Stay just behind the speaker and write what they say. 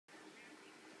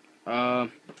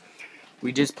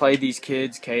We just played these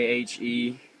kids,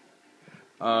 KHE,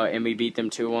 and we beat them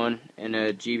 2-1 in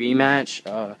a GB match.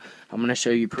 I'm going to show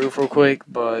you proof real quick,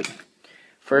 but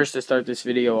first to start this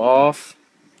video off,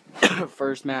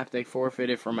 first map they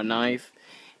forfeited from a knife,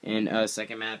 and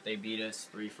second map they beat us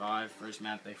 3-5. First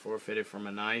map they forfeited from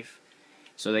a knife,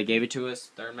 so they gave it to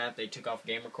us. Third map they took off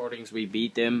game recordings. We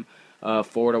beat them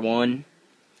 4-1.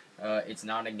 It's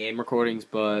not in game recordings,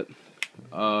 but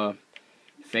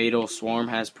Fatal Swarm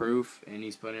has proof, and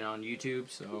he's putting it on YouTube,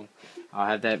 so I'll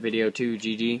have that video too,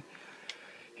 GG.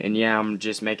 And yeah, I'm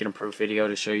just making a proof video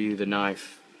to show you the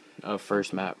knife of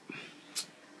first map.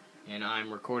 And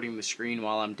I'm recording the screen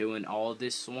while I'm doing all of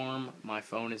this swarm. My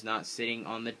phone is not sitting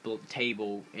on the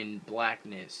table in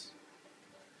blackness.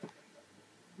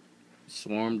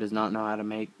 Swarm does not know how to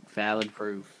make valid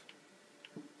proof.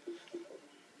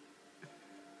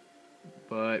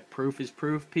 But proof is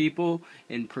proof, people,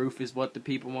 and proof is what the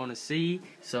people want to see.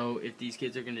 So if these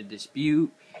kids are going to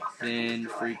dispute, then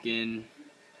freaking,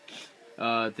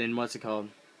 then what's it called?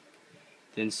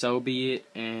 Then so be it,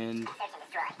 and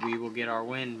we will get our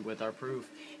win with our proof.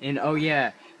 And oh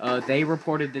yeah, they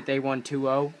reported that they won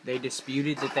 2-0. They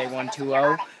disputed that they won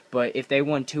 2-0. But if they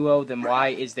won 2-0, then why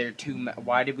is there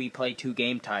why did we play 2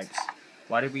 game types?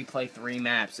 Why did we play 3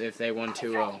 maps if they won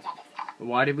 2-0?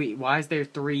 Why is there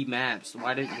 3 maps?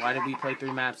 Why did we play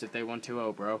 3 maps if they won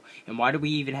 2-0, bro? And why do we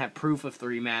even have proof of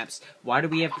 3 maps? Why do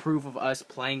we have proof of us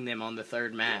playing them on the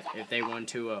 3rd map if they won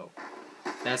 2-0?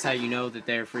 That's how you know that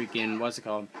they're freaking, what's it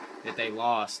called? That they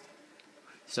lost.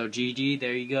 So GG,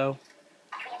 there you go.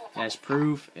 That's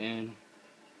proof, and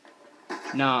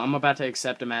no, I'm about to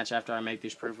accept a match after I make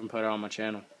this proof and put it on my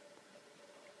channel.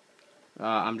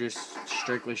 I'm just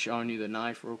strictly showing you the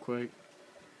knife real quick.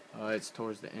 It's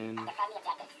towards the end.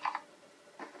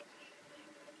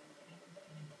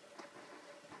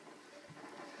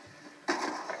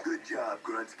 Good job,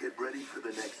 Grunts. Get ready for the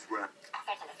next round. Search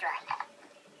and destroy.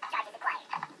 Charges acquired.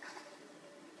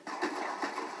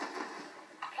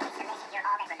 Finish your mission. You're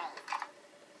all that remains.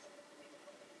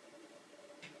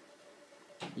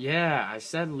 Yeah, I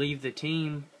said leave the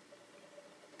team.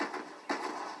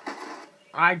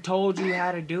 I told you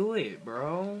how to do it,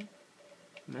 bro.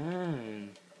 Man.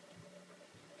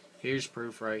 Here's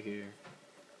proof right here.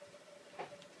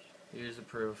 Here's the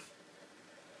proof.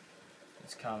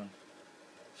 It's coming.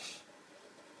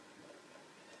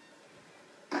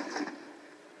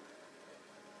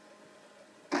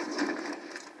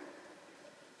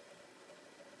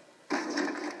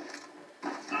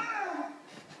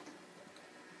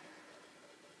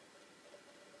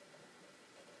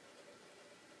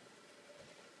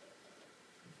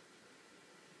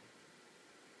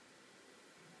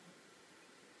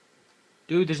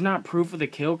 Dude, there's not proof of the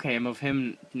kill cam of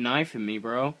him knifing me,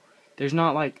 bro. There's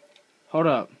not, like... Hold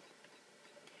up.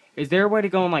 Is there a way to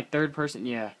go in, like, 3rd person?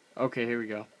 Yeah. Okay, here we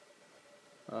go.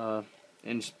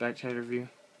 In spectator view.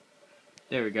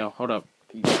 There we go. Hold up.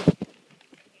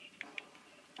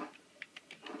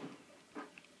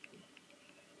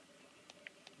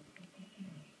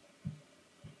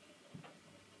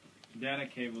 Data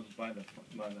cable's by the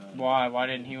Why? Why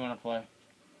didn't he want to play?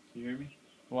 You hear me?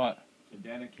 What? The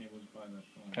data cable's by the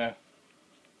phone. Okay.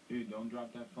 Dude, don't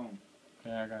drop that phone.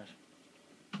 Okay, I got you.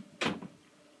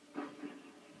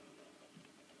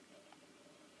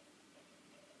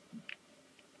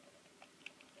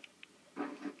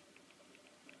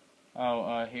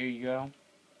 Oh, here you go.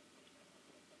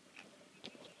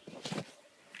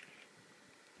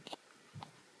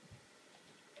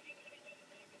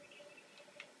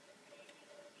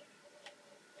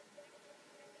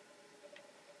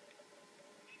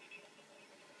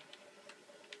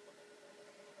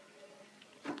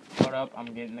 Hold up, I'm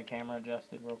getting the camera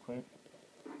adjusted real quick.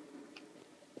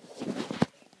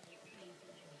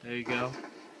 There you go.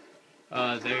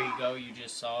 There you go, you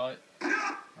just saw it.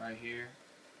 Right here.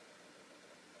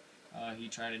 He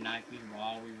tried to knife me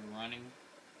while we were running.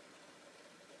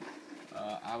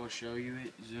 I will show you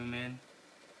it. Zoom in.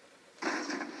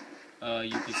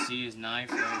 You can see his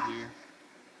knife right here.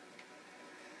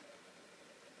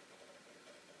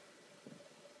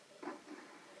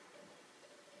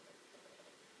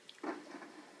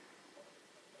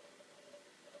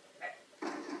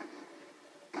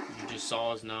 You just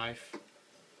saw his knife.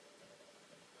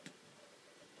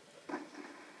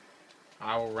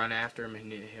 I will run after him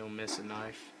and he'll miss a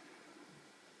knife.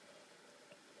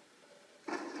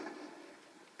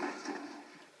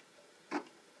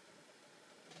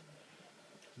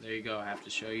 There you go. I have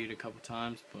to show you it a couple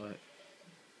times, but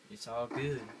it's all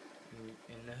good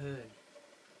in the hood.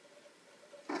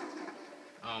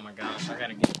 Oh my gosh, I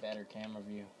gotta get a better camera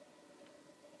view.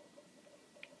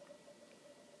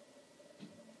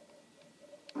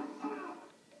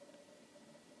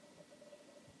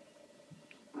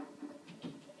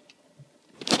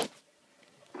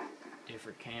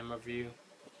 different camera view.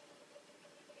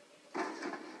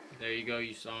 There you go,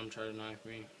 you saw him try to knife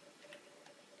me.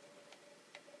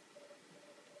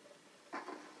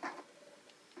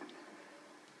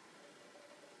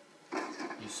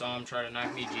 You saw him try to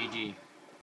knife me, GG.